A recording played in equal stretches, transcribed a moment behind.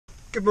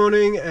Good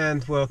morning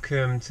and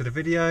welcome to the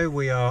video.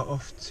 We are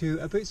off to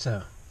a boot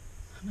sale.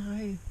 I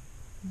know,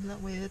 isn't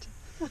that weird?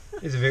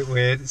 It's a bit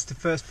weird. It's the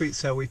first boot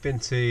sale we've been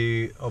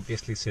to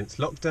obviously since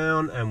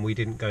lockdown, and we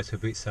didn't go to a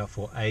boot sale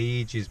for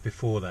ages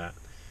before that.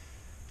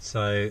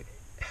 So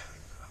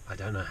I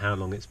don't know how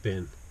long it's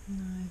been.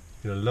 No.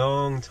 It's been a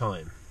long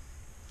time.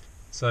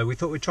 So we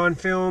thought we'd try and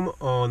film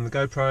on the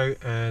GoPro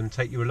and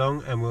take you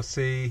along, and we'll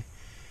see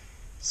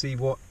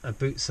what a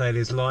boot sale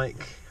is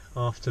like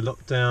after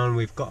lockdown.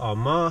 We've got our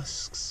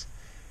masks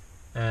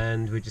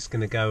and we're just going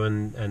to go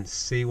and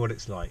see what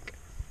it's like.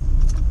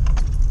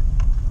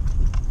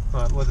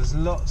 Right, well, there's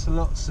lots and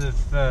lots of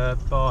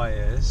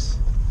buyers.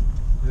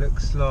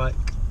 Looks like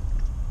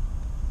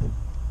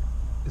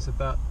there's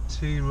about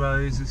 2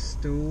 rows of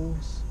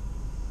stalls.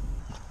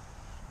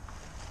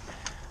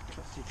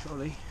 Trusty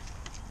trolley.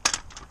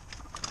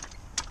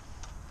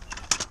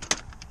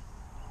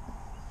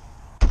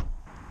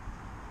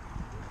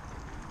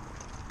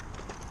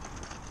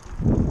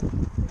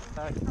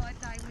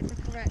 With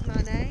the correct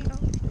money. Oh,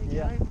 there we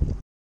go.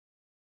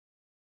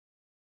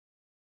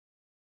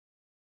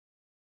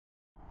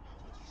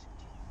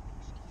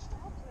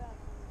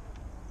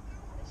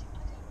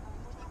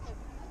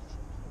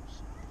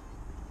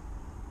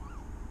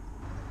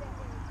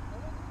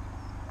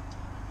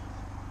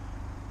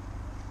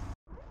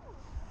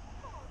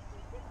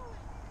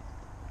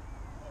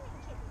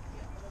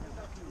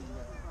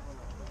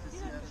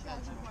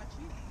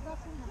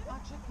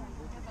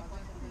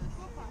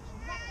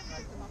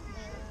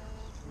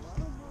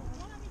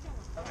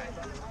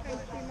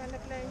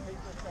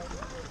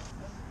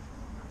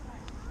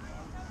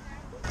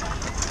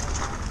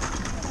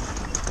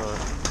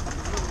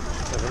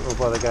 I think we'll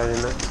bother going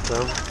in next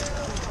film.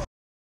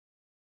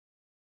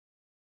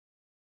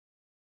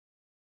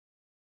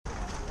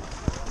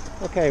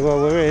 Okay, well,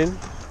 we're in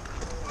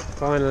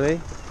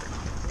finally.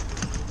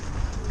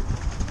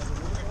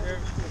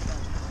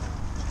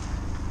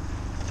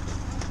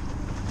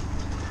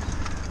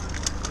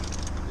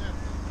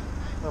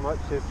 How much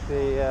is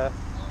the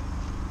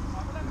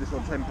This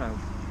one's £10.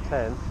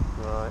 10?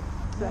 Right.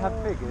 Does it have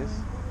figures?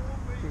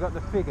 You got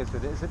the figures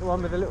with it? Is it the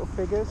one with the little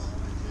figures?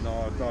 No,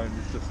 I don't,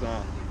 it's just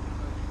that.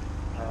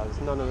 Oh,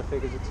 there's none of the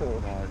figures at all?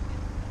 No.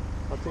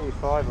 I'll do you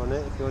 5 on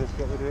it if you wanted to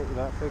get rid of it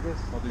without figures.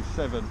 I'll do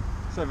 7.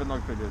 7 no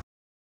figures.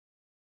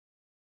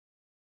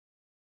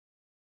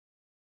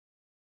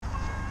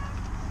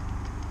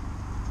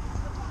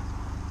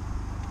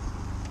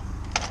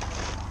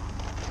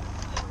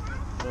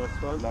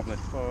 Nice one. Lovely.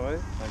 Alright.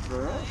 Thank you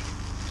very much.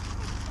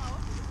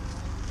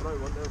 I don't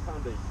want no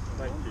candy.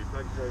 Thank you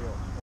very much.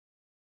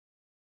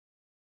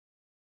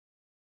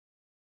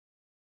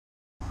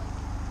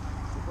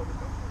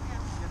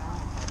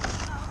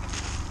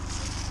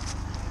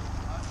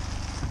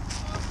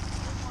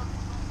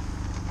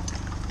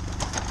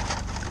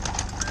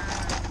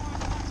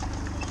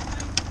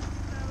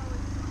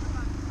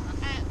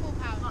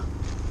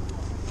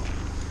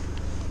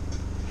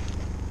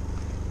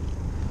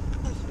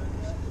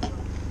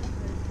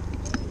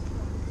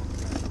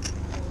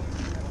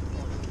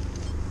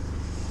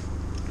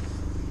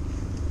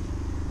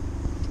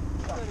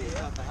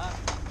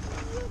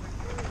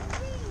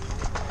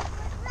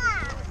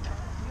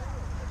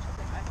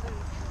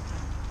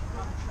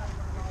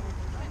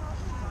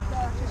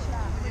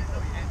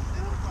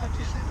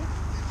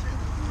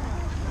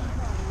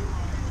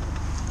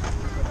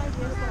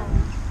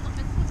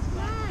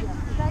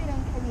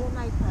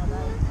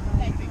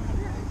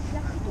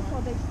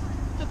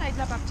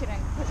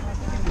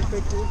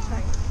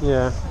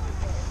 Yeah.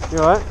 You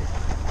alright?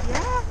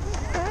 Yeah,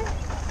 okay.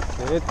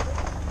 Good.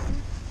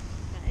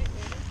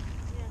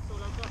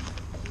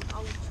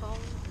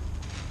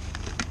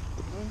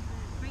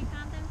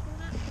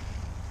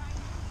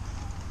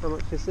 How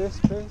much is this,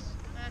 please?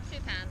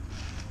 £2.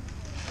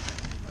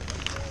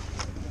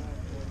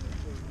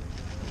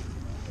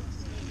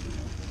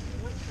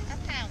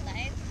 £1, that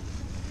is.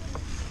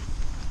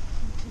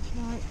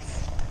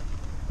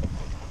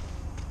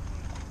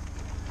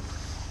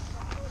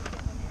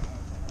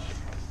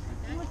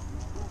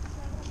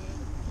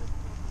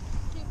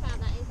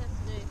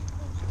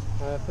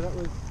 So that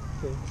was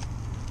 2.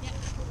 Yep.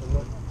 And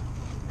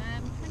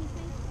that, 20p.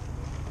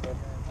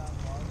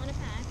 On a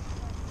bag?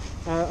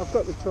 I've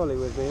got the trolley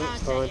with me,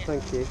 it's fine, yeah.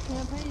 thank you. Can I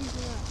pay you for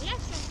that? Yeah,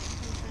 sure.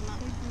 Thanks very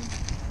much.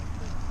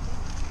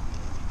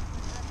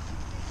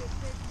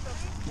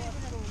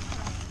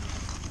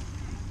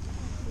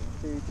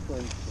 £2.20.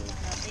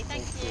 Lovely,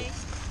 thank you.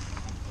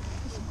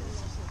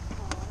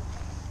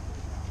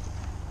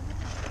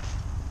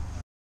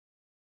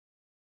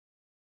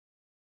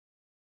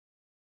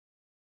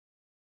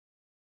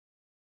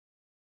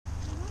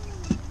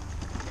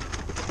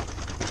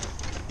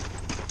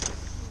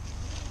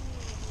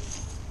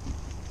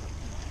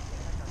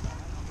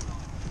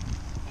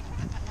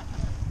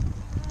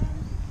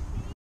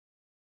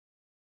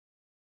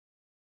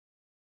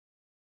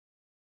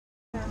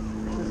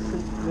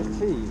 The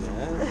tea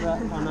there, is that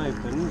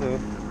unopened or?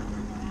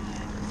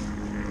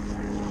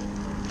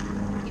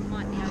 It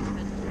might be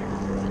open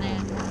for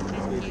there.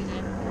 There's a few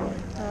there.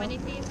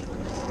 20p.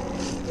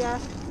 Yeah.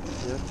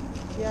 Yeah.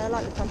 Yeah, I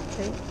like the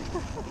property.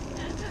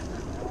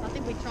 I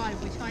think we try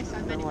so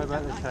many. Don't worry we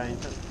about the like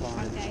change, that's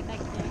fine. Okay,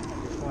 thank you.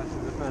 The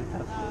prices are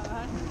fantastic.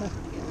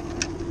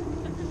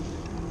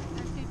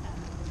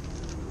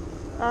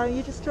 Oh,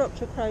 you just dropped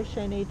your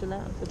crochet needle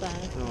out of the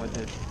bag. Oh, I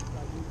did.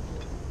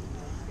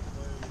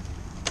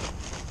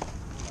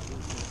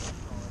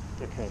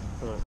 Okay,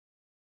 alright.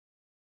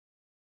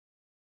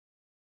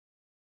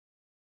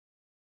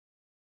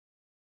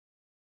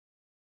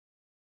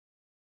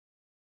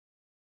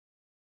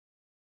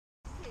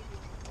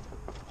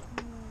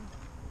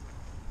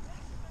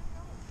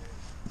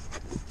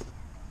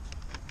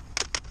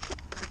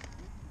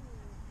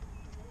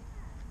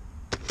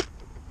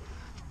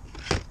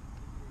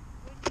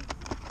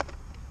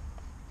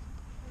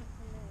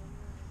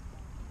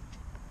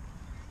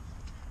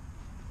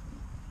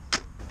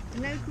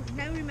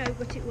 No remote,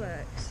 but it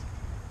works.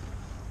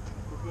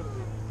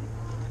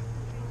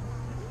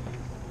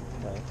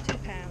 Okay.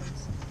 £2.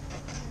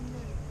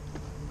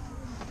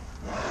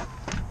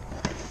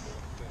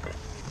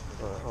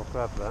 Right, I'll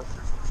grab that.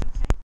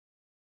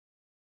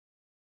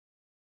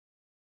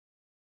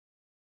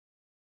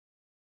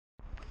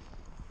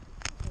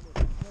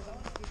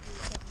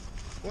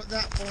 What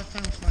that?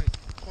 £5, mate.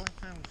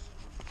 £5.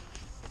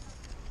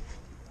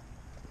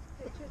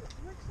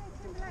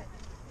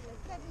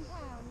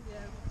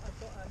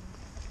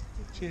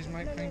 Cheers,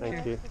 mate. Thank you.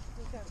 Thank you.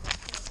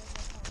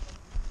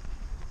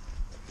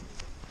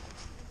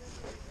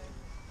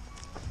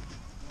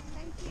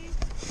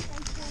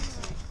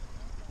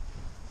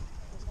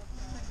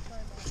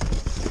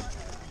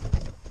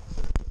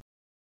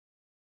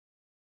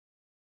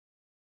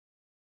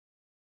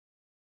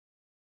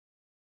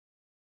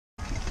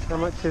 How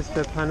much is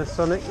the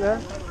Panasonic there?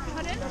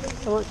 Pardon?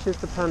 How much is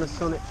the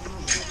Panasonic?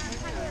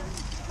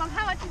 Mum,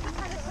 how much is the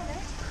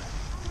Panasonic?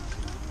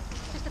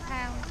 Just £1.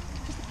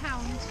 Just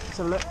 £1. Let's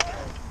have a look.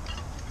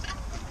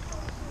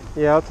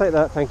 Yeah, I'll take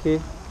that, thank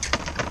you.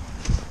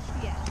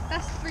 Yeah,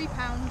 that's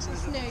 £3.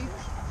 It's new.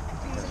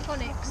 It's a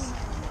Phonics.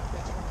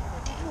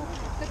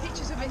 The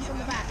pictures of it's on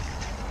the back.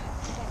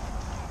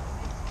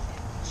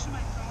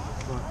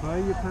 Right,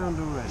 pay your pound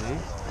already.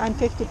 And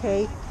 50p.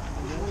 Thank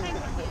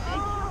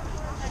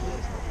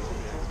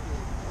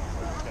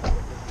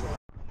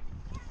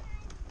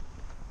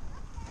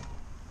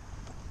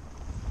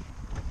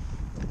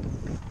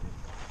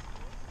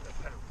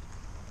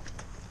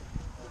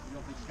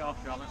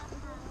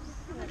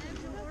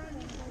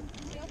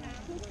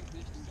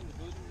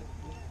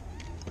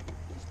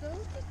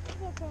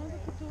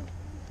you.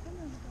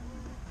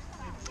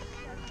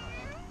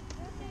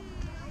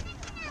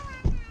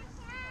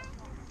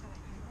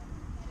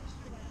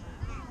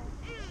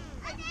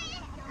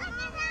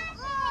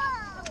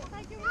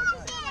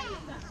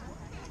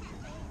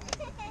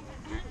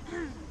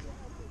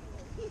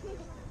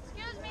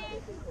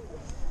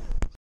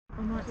 I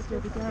might still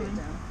be going.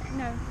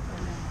 No.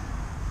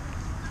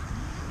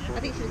 I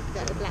think she was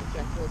the black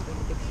dress was the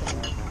big thing.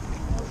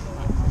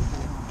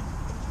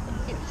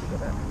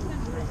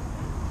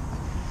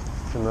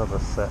 It's another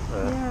set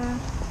there. Yeah.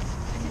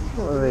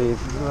 What are these?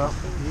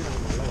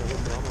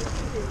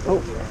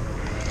 Oh!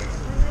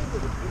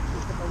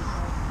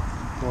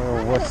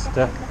 Royal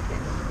Worcester.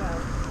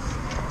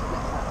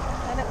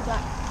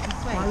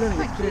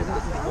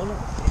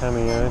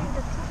 Cameo.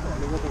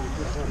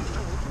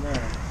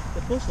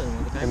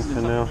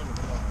 Pimpernel.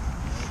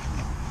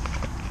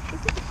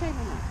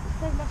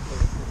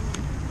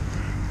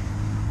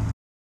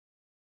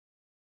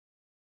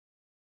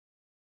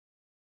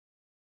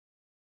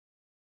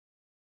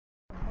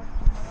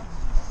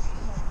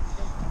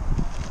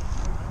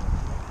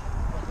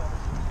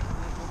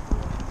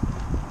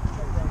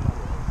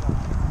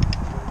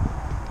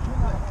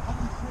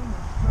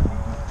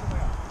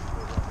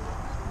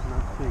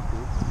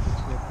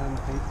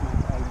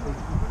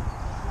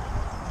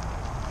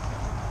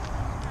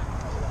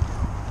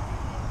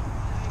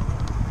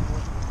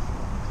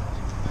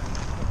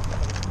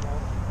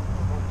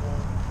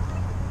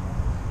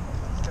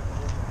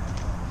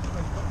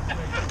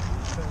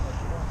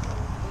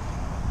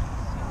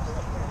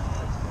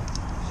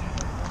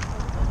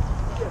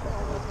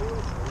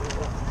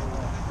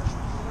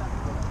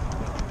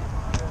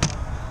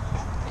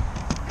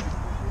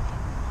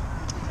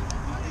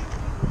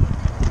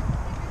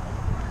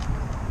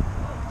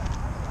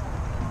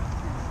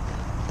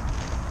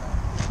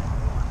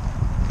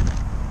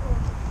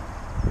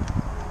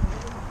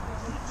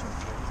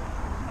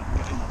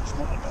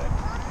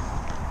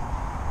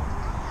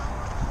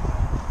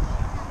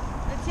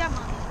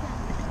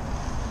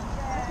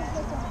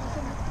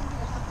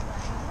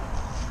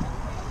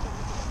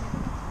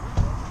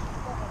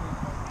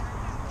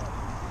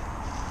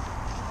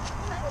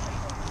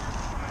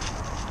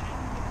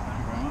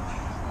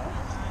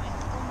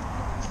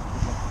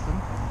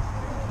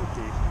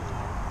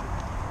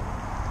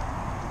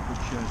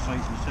 Size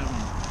of 7.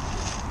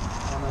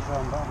 On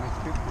but I'm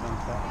restricted on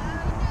Saturday.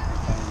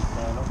 So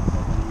a lot of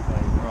stuff on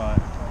eBay.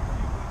 Right.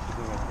 Should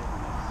do it.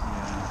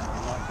 Yeah. I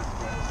like this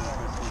for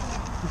Christmas.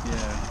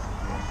 Yeah.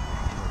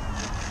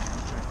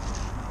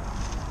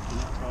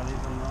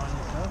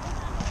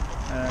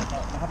 I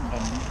haven't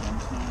done these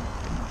ones, no.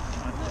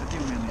 I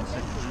deal mainly in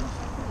second hand.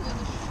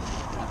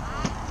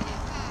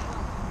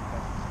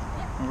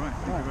 Alright,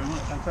 thank you very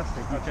much.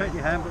 Fantastic. I'll take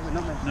your hand, but we're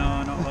not meant to.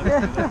 No, not allowed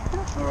to do that.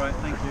 Alright,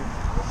 thank you.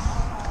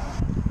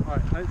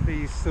 Right, hopefully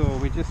you saw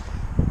we just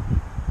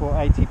bought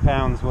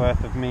 £80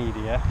 worth of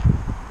media.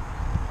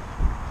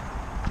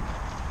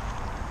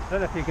 I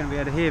don't know if you're going to be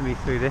able to hear me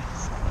through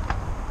this.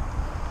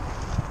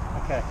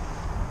 Okay.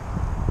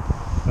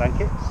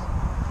 Blankets.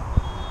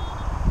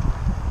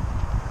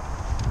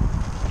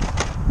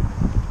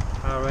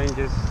 Power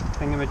Rangers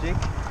thingamajig.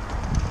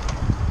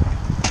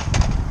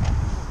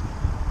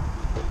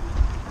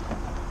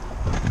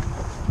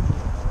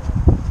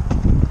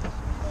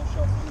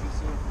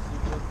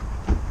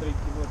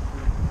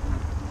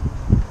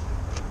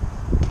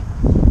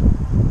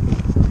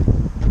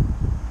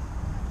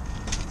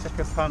 Took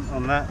a punt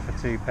on that for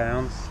 £2.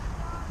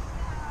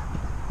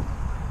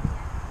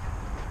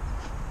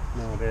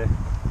 No idea.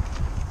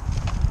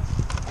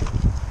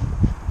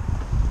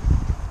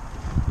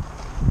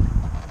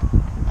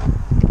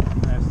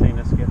 I've seen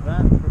us get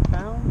that for £1.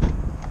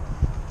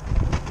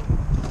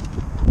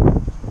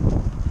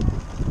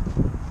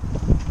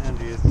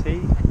 Andrea's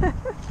tea.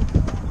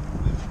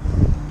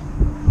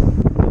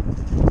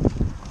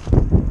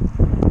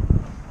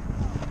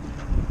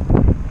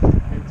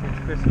 Vintage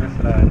Christmas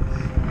lights.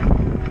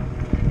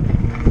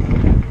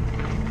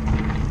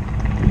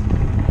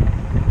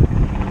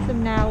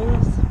 Some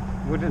nails.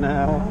 Wooden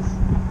owls.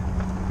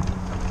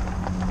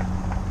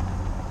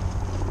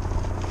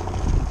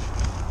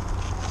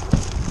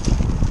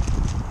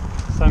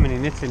 So many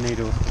knitting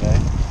needles today.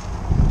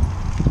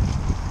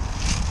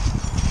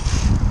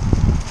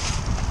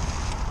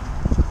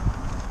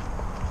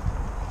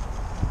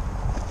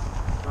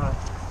 Right,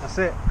 that's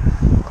it.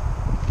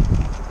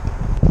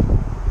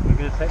 We're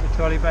going to take the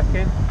trolley back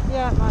in.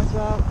 Yeah, might as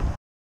well.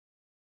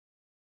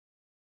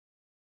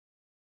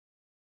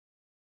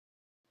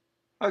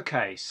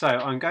 Okay, so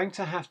I'm going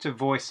to have to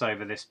voice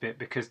over this bit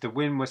because the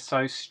wind was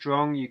so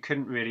strong you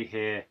couldn't really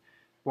hear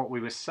what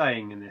we were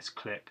saying in this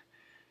clip.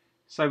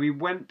 So we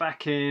went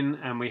back in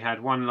and we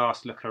had one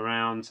last look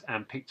around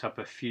and picked up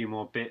a few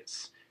more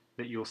bits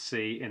that you'll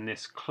see in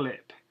this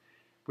clip.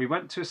 We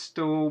went to a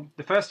stall,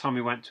 the first time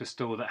we went to a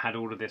stall that had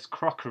all of this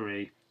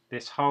crockery,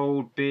 this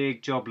whole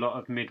big job lot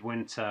of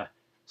midwinter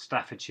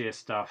Staffordshire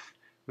stuff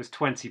was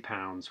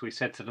 £20. We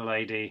said to the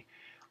lady,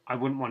 I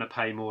wouldn't want to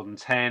pay more than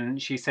 10.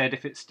 She said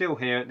if it's still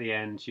here at the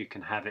end you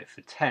can have it for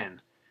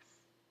 10.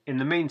 In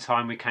the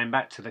meantime we came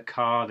back to the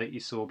car that you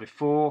saw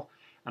before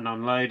and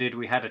unloaded.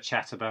 We had a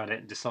chat about it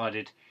and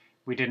decided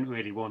we didn't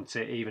really want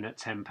it even at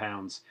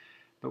 £10.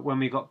 But when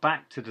we got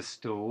back to the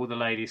stall the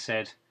lady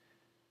said,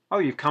 oh,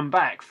 you've come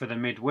back for the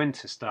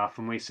midwinter stuff,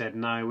 and we said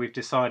no, we've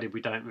decided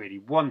we don't really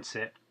want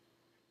it.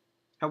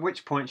 At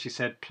which point she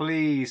said,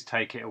 please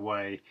take it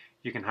away,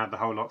 you can have the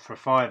whole lot for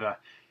 £5.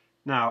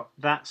 Now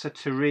that's a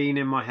tureen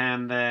in my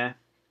hand there,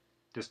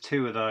 there's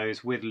two of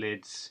those with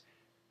lids,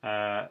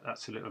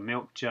 that's a little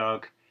milk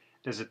jug,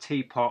 there's a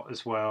teapot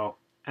as well,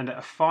 and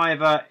at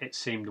 £5 it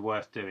seemed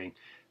worth doing.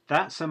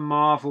 That's a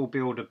Marvel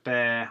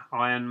Build-A-Bear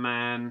Iron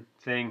Man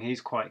thing,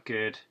 he's quite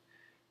good,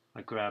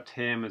 I grabbed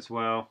him as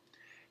well.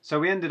 So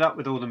we ended up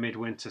with all the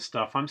midwinter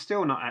stuff. I'm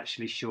still not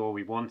actually sure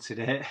we wanted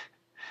it,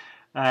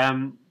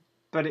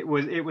 but it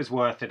was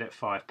worth it at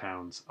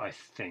 £5, I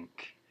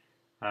think.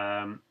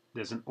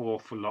 There's an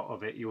awful lot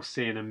of it. You'll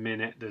see in a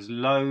minute. There's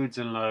loads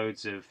and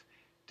loads of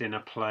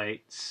dinner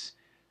plates.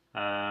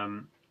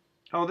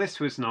 Oh, this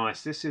was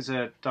nice. This is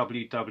a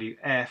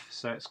WWF,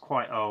 so it's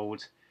quite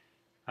old.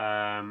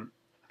 I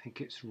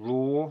think it's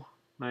Raw,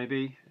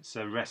 maybe. It's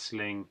a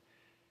wrestling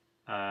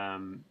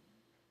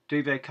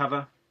duvet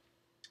cover.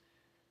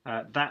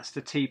 That's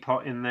the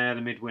teapot in there,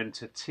 the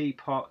midwinter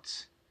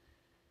teapot.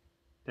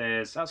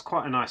 That's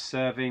quite a nice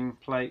serving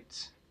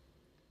plate.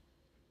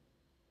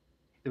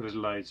 There was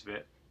loads of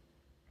it.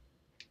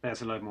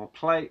 There's a load more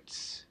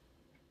plates.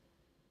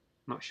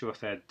 Not sure if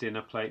they're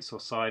dinner plates or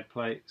side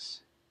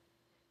plates.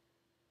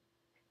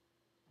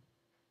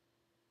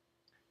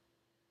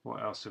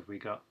 What else have we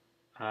got?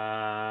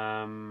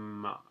 I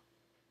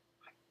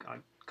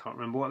can't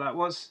remember what that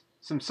was.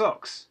 Some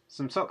socks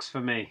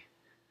for me.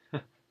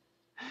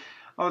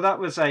 Oh, that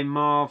was a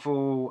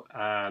Marvel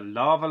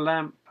lava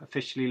lamp,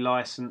 officially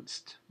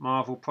licensed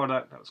Marvel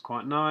product. That was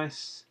quite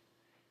nice.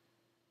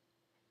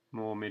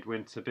 More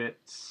midwinter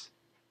bits.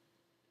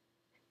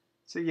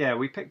 So yeah,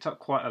 we picked up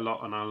quite a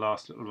lot on our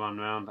last little run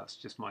round. That's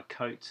just my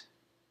coat.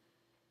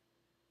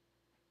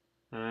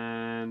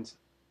 And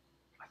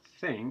I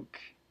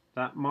think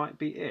that might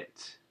be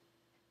it.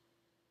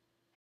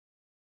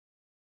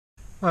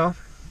 Well,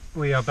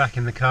 we are back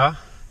in the car.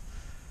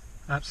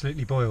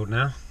 Absolutely boiled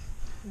now.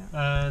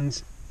 Yeah.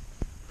 And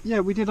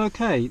yeah, we did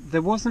okay.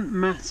 There wasn't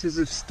masses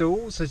of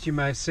stalls, as you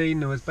may have seen.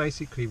 There was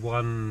basically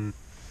one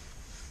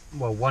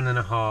and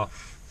a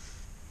half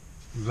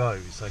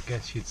rows, I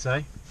guess you'd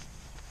say.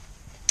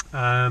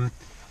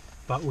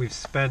 But we've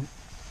spent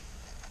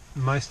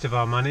most of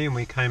our money and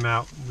we came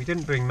out, we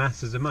didn't bring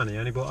masses of money,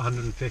 only bought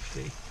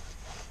 150.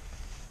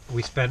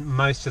 We spent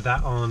most of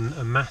that on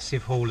a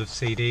massive haul of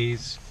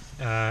CDs.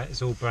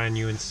 It's all brand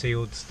new and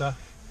sealed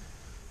stuff.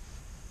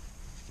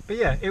 But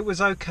yeah, it was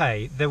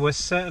okay. There were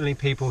certainly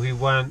people who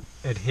weren't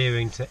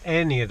adhering to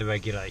any of the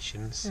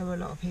regulations. There were a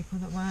lot of people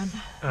that weren't.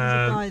 There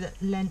was a guy that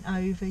leant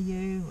over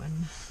you,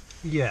 and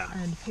Yeah.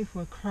 and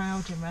people were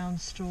crowding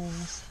around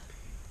stalls.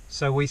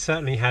 So we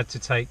certainly had to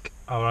take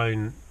our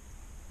own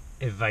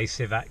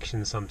evasive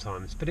action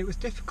sometimes. But it was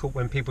difficult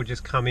when people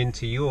just come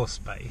into your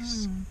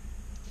space.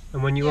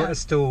 And when you're Yeah. at a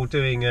stall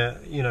doing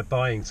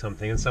buying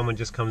something, and someone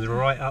just comes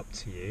right up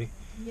to you.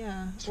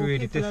 Yeah, It's or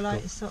really people are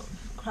like difficult. sort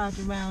of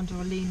crowding around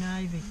or leaning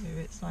over you.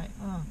 It's like,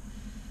 oh,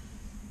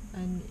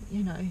 and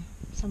you know,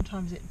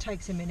 sometimes it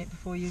takes a minute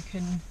before you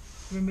can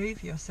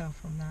remove yourself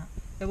from that.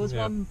 There was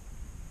Yeah.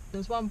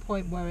 one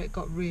point where it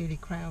got really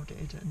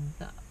crowded, and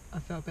that I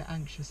felt a bit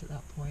anxious at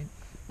that point.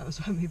 That was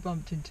when we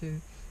bumped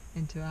into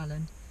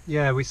Alan.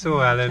 Yeah, we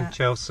saw Yeah, Alan, chat.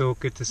 Chelsea.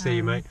 Good to see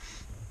you, mate.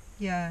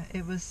 Yeah,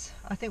 it was.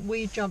 I think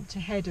we jumped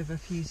ahead of a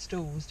few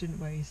stalls,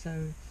 didn't we?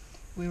 So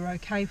we were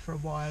okay for a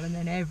while, and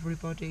then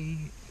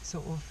everybody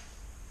sort of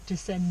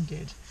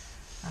descended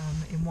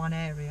in one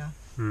area,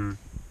 and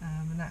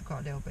that got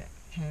a little bit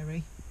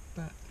hairy.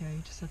 But yeah,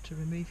 you just have to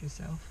remove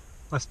yourself.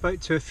 I spoke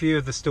to a few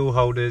of the stall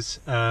holders.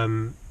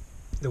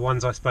 The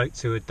ones I spoke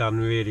to had done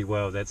really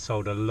well. They'd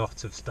sold a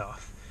lot of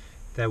stuff.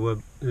 There were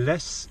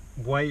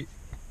way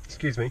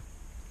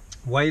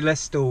less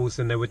stalls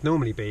than there would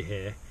normally be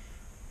here,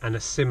 and a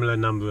similar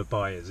number of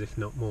buyers, if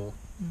not more.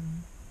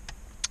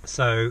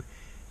 So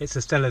it's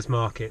a seller's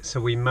market. So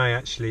we may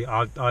actually,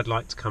 I'd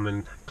like to come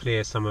and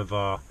clear some of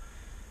our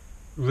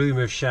room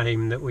of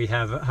shame that we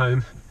have at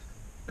home.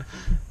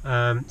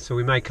 So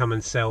we may come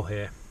and sell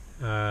here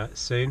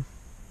soon.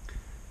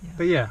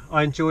 But yeah,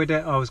 I enjoyed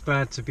it. I was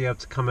glad to be able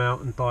to come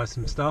out and buy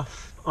some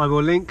stuff. I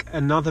will link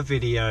another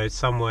video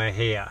somewhere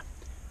here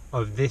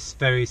of this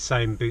very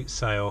same boot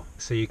sale,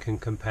 so you can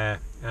compare.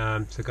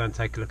 So go and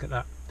take a look at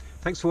that.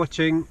 Thanks for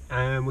watching,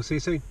 and we'll see you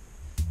soon.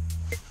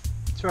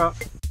 Ta-ra.